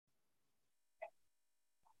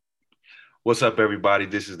What's up, everybody?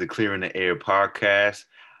 This is the Clearing the Air podcast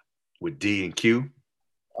with D and Q,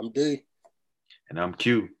 I'm D. and I'm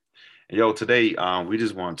Q. And yo, today we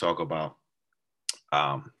just want to talk about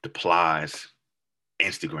the Plies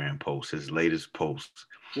Instagram post, his latest post.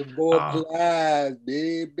 Your boy Uh, Plies,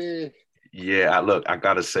 baby. yeah, I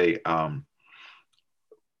gotta say, I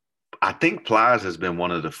think Plies has been one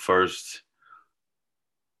of the first,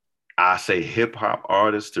 I say, hip hop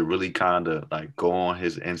artists to really kind of like go on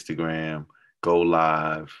his Instagram, go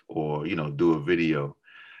live, or do a video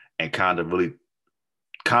and kind of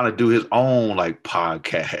do his own like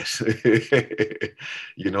podcast.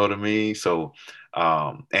 You know what I mean? So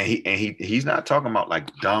and he's not talking about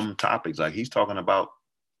like dumb topics. Like he's talking about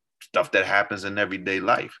stuff that happens in everyday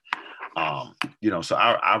life. So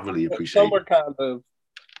I really Some appreciate are kind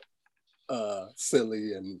of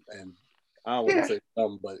silly and I wouldn't yeah, say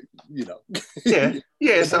dumb, but you know. yeah,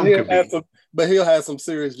 but some he'll could have be. some but he'll have some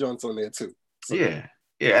serious joints on there too. So Yeah.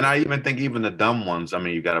 Yeah, and yeah. I even think even the dumb ones, I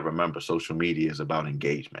mean, you got to remember social media is about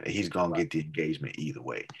engagement. He's going to Right. get the engagement either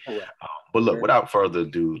way. Correct. But look, Very without further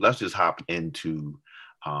ado, let's just hop into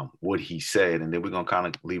what he said, and then we're gonna kind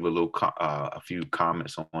of leave a few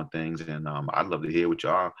comments on things, and I'd love to hear what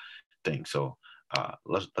y'all think. So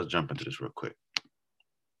let's jump into this real quick.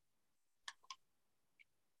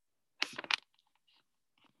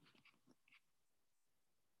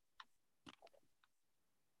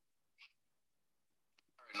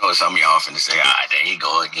 I know some of y'all finna say, "Ah, there he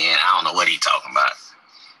go again." I don't know what he talking about,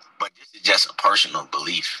 but this is just a personal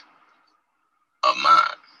belief of mine.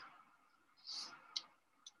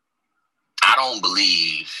 I don't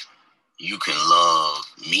believe you can love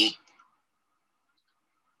me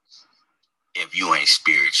if you ain't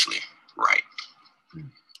spiritually right.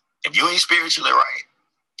 If you ain't spiritually right,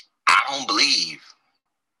 I don't believe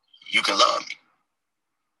you can love me.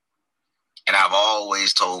 And I've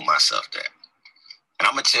always told myself that. And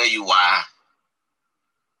I'm gonna tell you why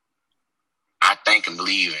I think and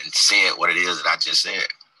believe and said what it is that I just said.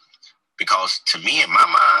 Because to me, in my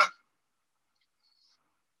mind,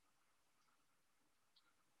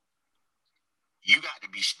 you got to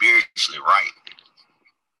be spiritually right, in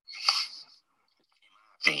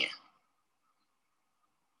my opinion,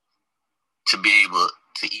 to be able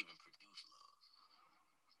to even produce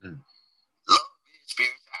love. Mm. Love is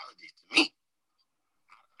spirituality to me.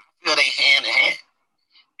 I feel they hand in hand.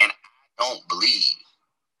 And I don't believe,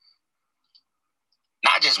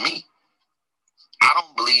 not just me, I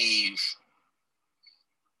don't believe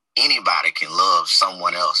anybody can love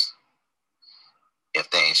someone else if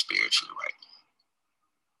they ain't spiritually right.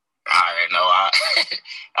 I already know. I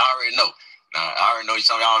already know. Now, I already know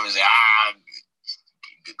some of y'all say,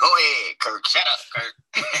 go ahead, Kirk. Shut up, Kirk.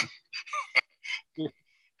 This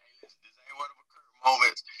ain't one of my Kirk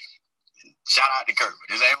moments. Shout out to Kirk, but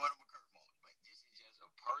this ain't one of my Kirk moments. But this is just a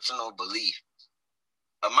personal belief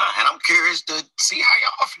of mine. And I'm curious to see how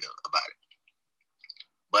y'all feel about it.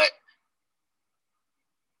 But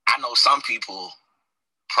I know some people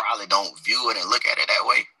probably don't view it and look at it that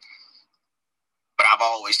way. But I've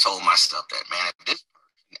always told myself that, man, if this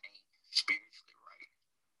person ain't spiritually right,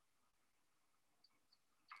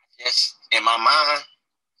 just in my mind,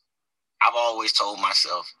 I've always told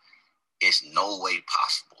myself it's no way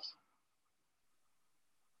possible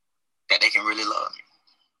that they can really love me.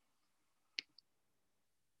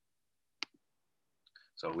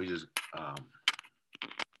 So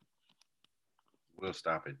we'll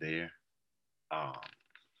stop it there. Um,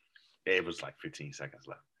 it was like 15 seconds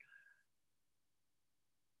left.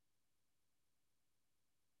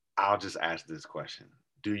 I'll just ask this question: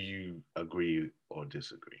 do you agree or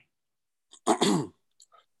disagree?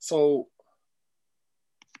 so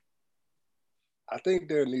I think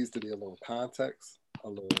there needs to be a little context, a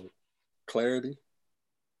little clarity.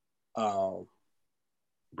 Um,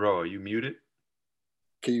 Bro, are you muted?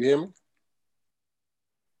 can you hear me?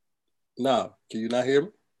 No, can you not hear me?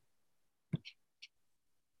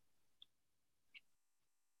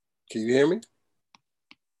 Can you hear me?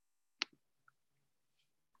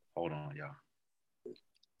 Hold on, y'all.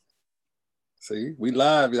 See, we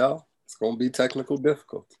live, y'all. It's gonna be technical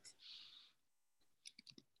difficulties.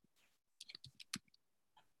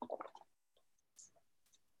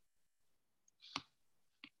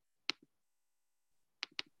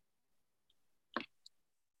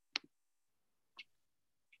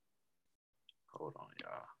 Hold on,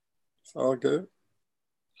 y'all. It's all good. You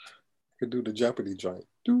could do the Jeopardy joint.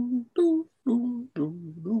 Do, do, do,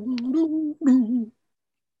 do, do, do, do.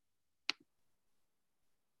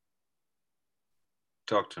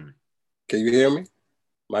 Talk to me. Can you hear me?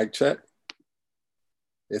 Mic check.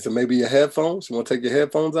 Is it maybe your headphones? You want to take your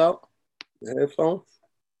headphones out? Your headphones?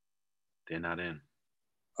 They're not in.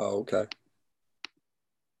 Oh, okay.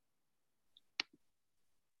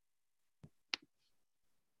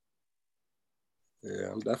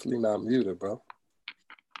 Yeah, I'm definitely not muted, bro.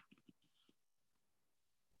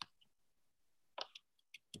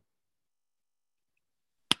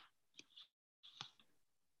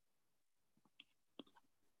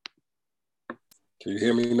 Can you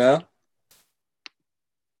hear me now?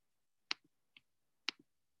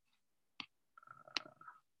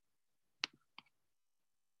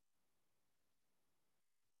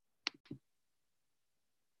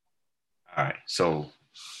 All right. So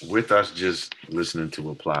with us just listening to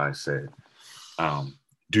what Plies said,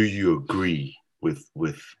 do you agree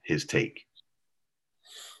with his take?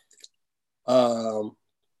 Well,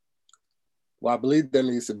 I believe there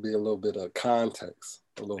needs to be a little bit of context,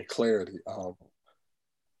 a little clarity.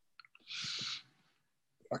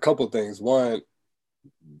 A couple of things. One,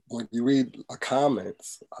 when you read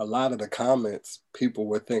comments, a lot of the comments, people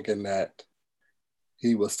were thinking that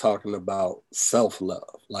he was talking about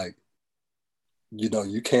self-love. Like,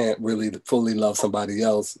 you can't really fully love somebody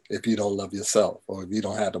else if you don't love yourself or if you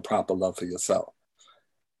don't have the proper love for yourself.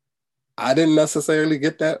 I didn't necessarily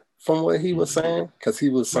get that from what he was saying because he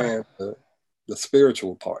was Right. saying the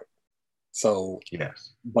spiritual part. So,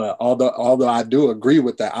 Yes. but although I do agree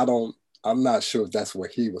with that, I'm not sure if that's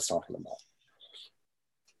what he was talking about.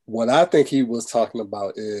 What I think he was talking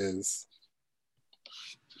about is,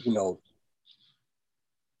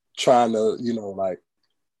 trying to,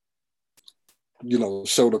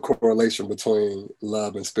 show the correlation between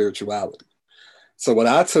love and spirituality. So what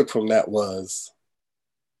I took from that was,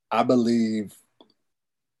 I believe,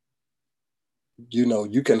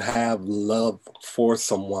 you can have love for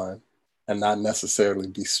someone and not necessarily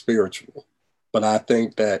be spiritual. But I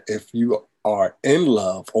think that if you are in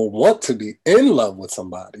love or want to be in love with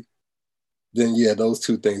somebody, then yeah, those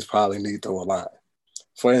two things probably need to align.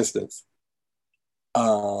 For instance,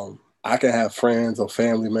 I can have friends or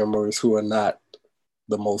family members who are not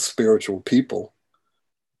the most spiritual people,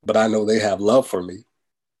 but I know they have love for me.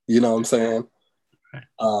 You know what I'm saying?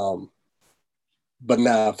 Right. But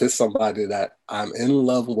now, if it's somebody that I'm in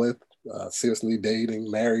love with, seriously dating,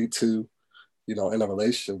 married to, in a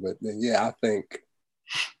relationship with, then yeah, I think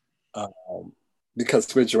because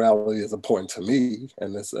spirituality is important to me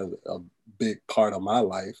and it's a big part of my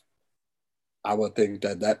life, I would think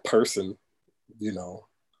that that person, you know,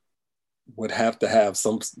 would have to have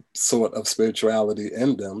some sort of spirituality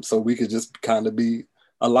in them so we could just kind of be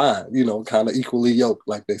aligned, kind of equally yoked,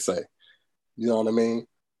 like they say. You know what I mean?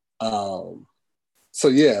 Um, so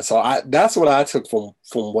yeah, so I that's what I took from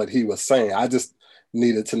what he was saying. I just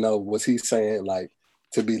needed to know, was he saying like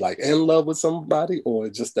to be like in love with somebody or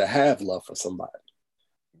just to have love for somebody?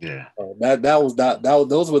 Yeah.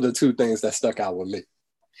 Those were the two things that stuck out with me.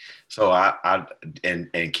 So I and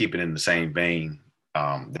keeping in the same vein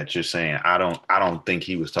that you're saying, I don't think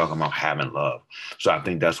he was talking about having love. So I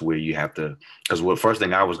think that's where you have to, because what first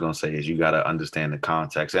thing I was going to say is you got to understand the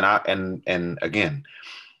context. And again,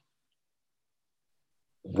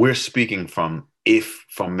 we're speaking from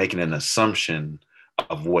making an assumption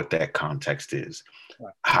of what that context is.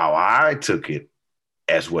 Right. How I took it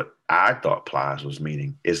as what I thought Plies was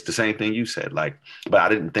meaning is the same thing you said. Like, but I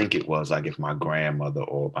didn't think it was like if my grandmother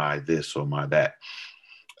or my this or my that.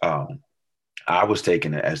 I was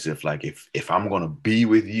taking it as if like if I'm gonna be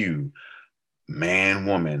with you, man,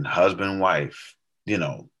 woman, husband, wife,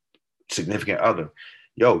 significant other,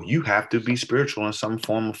 yo, you have to be spiritual in some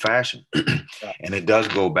form of fashion. Right. And it does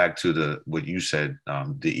go back to what you said,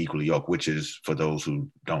 the equally yoke, which is, for those who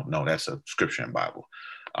don't know, that's a scripture in Bible.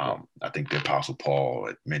 I think the Apostle Paul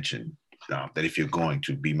had mentioned that if you're going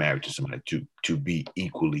to be married to somebody, to be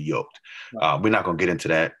equally yoked. Right. We're not going to get into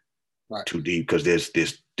that Right. too deep because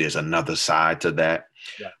there's another side to that.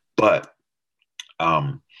 Right. But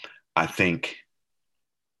I think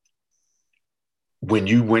when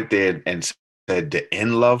you went there and said the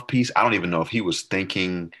in love piece, I don't even know if he was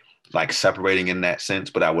thinking like separating in that sense,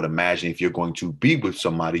 but I would imagine if you're going to be with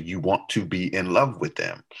somebody, you want to be in love with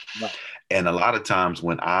them. Right. And a lot of times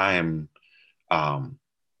when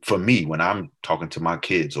for me, when I'm talking to my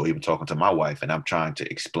kids or even talking to my wife and I'm trying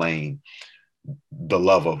to explain the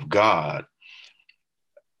love of God,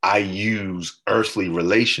 I use earthly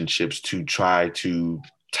relationships to try to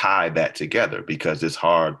tie that together because it's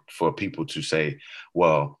hard for people to say,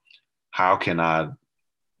 well, how can I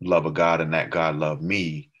love a God and that God love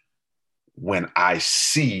me when I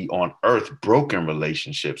see on earth broken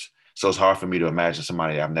relationships So it's hard for me to imagine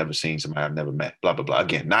somebody I've never seen, somebody I've never met, blah, blah, blah.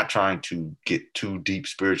 Again, not trying to get too deep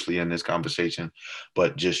spiritually in this conversation,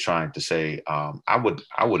 but just trying to say, I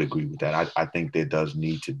would agree with that. I think there does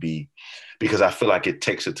need to be, because I feel like it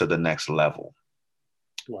takes it to the next level.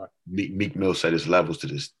 Right. Meek Mill said there's levels to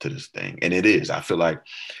this thing. And it is. I feel like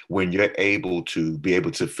when you're able to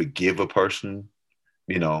forgive a person,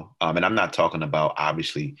 and I'm not talking about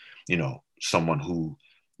obviously, someone who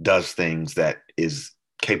does things that is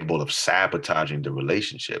capable of sabotaging the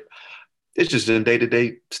relationship. It's just in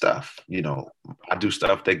day-to-day stuff. I do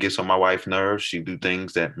stuff that gets on my wife's nerves. She do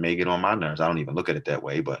things that may get on my nerves. I don't even look at it that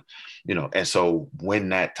way, but and so when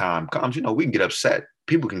that time comes, we can get upset.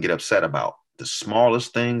 People can get upset about the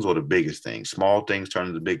smallest things or the biggest things. Small things turn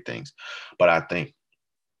into big things. But I think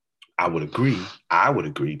I would agree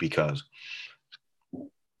because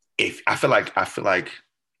if I feel like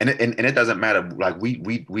and it doesn't matter. Like we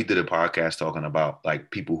did a podcast talking about like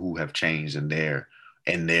people who have changed in their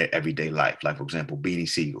everyday life. Like, for example, Beanie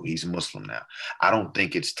Siegel, he's Muslim now. I don't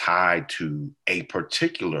think it's tied to a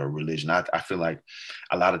particular religion. I feel like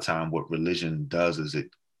a lot of time what religion does is it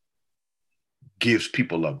gives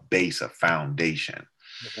people a base, a foundation.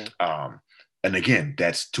 Mm-hmm. And again,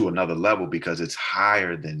 that's to another level because it's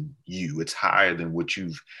higher than you. It's higher than what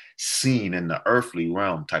you've seen in the earthly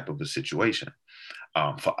realm type of a situation.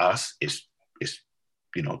 For us, it's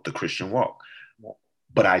the Christian walk.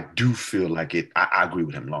 But I do feel like it. I agree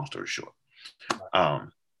with him. Long story short,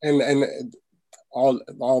 and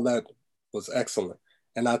all that was excellent,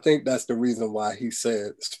 and I think that's the reason why he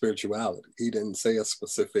said spirituality. He didn't say a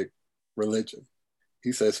specific religion.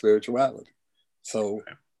 He said spirituality. So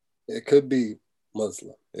it could be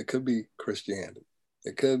Muslim. It could be Christianity.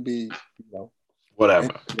 It could be whatever.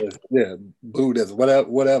 Yeah, Buddhism.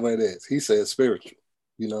 Whatever it is. He said spiritual.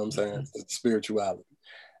 You know what I'm saying? Mm-hmm. It's spirituality,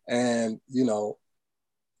 and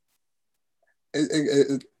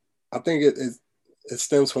I think it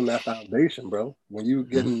stems from that foundation, bro. When you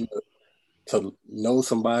get to know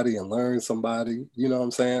somebody and learn somebody, you know what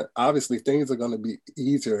I'm saying? Obviously, things are going to be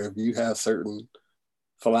easier if you have certain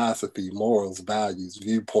philosophy, morals, values,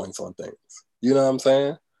 viewpoints on things. You know what I'm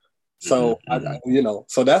saying? So,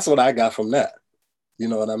 so that's what I got from that. You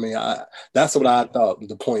know what I mean? That's what I thought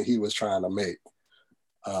the point he was trying to make.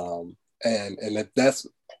 And if that's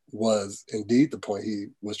was indeed the point he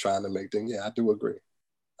was trying to make, then yeah, I do agree.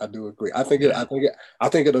 I think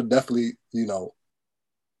it'll definitely,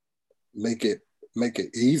 make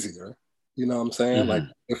it easier. You know what I'm saying? Mm-hmm. Like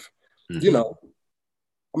if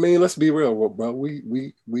I mean, let's be real, bro.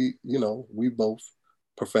 We both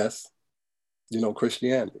profess,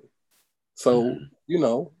 Christianity. So,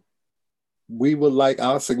 we would like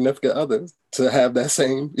our significant others to have that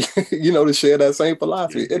same, to share that same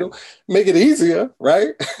philosophy. Yeah. It'll make it easier, right?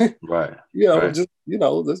 Right. Right.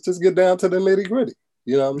 Let's just get down to the nitty gritty.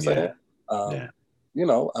 You know what I'm saying?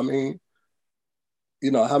 I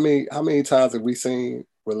mean, how many times have we seen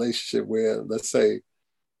relationship where, let's say,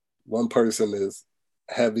 one person is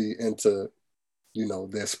heavy into,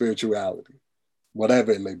 their spirituality,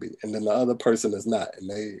 whatever it may be, and then the other person is not, and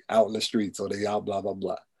they out in the streets or they out blah blah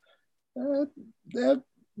blah. That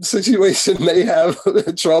situation may have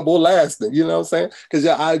trouble lasting. You know what I'm saying? Because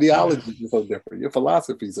your ideologies are so different, your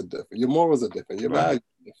philosophies are different, your morals are different, your values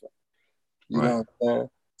are different. You know what I'm saying?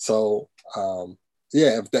 So,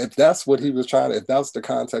 if that's what he was trying to, if that's the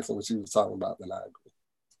context in which he was talking about, then I agree.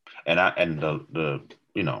 And the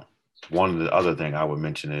one of the other thing I would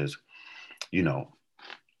mention is,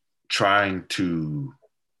 trying to.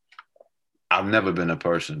 I've never been a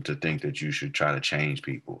person to think that you should try to change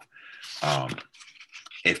people.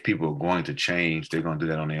 If people are going to change, they're going to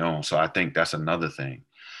do that on their own. So I think that's another thing.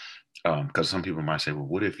 Because some people might say, well,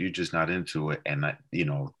 what if you're just not into it? And, a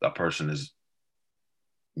person is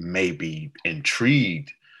maybe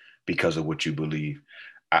intrigued because of what you believe.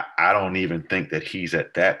 I don't even think that he's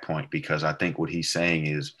at that point, because I think what he's saying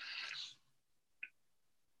is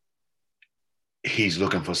he's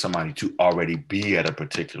looking for somebody to already be at a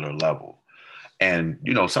particular level. And,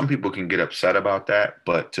 some people can get upset about that.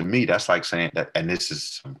 But to me, that's like saying that, and this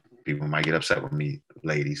is, some people might get upset with me,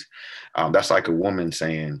 ladies. That's like a woman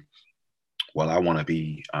saying, well, I want a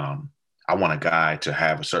guy to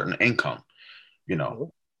have a certain income.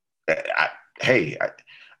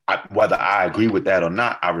 Whether I agree with that or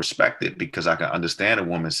not, I respect it, because I can understand a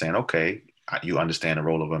woman saying, okay, you understand the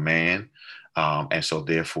role of a man. And so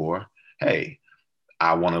therefore, hey,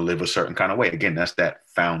 I want to live a certain kind of way. Again, that's that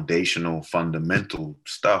foundational, fundamental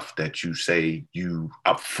stuff that you say you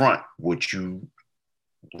up front, what you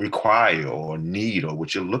require or need or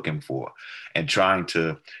what you're looking for, and trying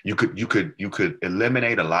to, you could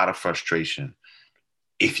eliminate a lot of frustration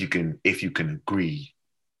if you can agree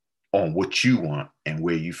on what you want and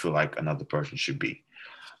where you feel like another person should be.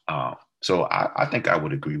 So I think I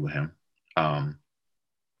would agree with him, and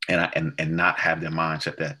not have their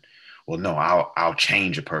mindset that, well, no, I'll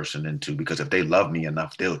change a person into, because if they love me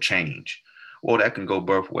enough, they'll change. Well, that can go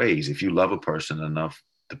both ways. If you love a person enough,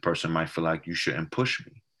 the person might feel like you shouldn't push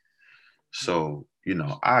me. So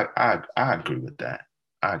I agree with that.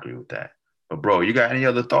 I agree with that. But bro, you got any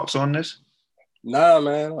other thoughts on this? Nah,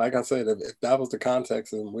 man. Like I said, if that was the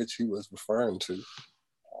context in which he was referring to,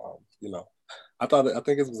 I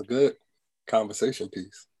think it was a good conversation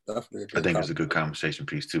piece. Definitely a I good think it's a conversation. good conversation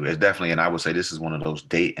piece too. It's definitely, and I would say this is one of those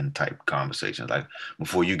dating type conversations. Like,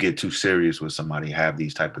 before you get too serious with somebody, have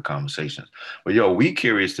these type of conversations. But yo, we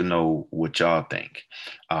curious to know what y'all think.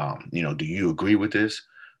 Do you agree with this?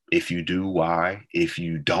 If you do, why? If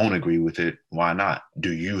you don't agree with it, why not?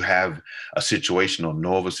 Do you have a situation or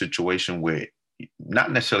know of a situation where,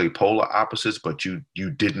 not necessarily polar opposites, but you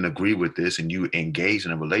didn't agree with this and you engaged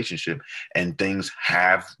in a relationship and things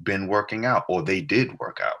have been working out, or they did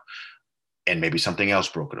work out, and maybe something else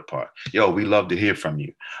broke it apart? Yo, we love to hear from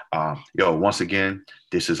you. Yo, once again,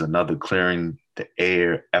 this is another Clearing the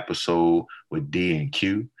Air episode with D and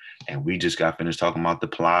Q. And we just got finished talking about the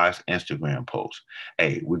Plies Instagram post.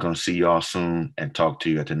 Hey, we're going to see y'all soon and talk to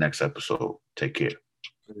you at the next episode. Take care.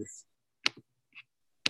 Peace.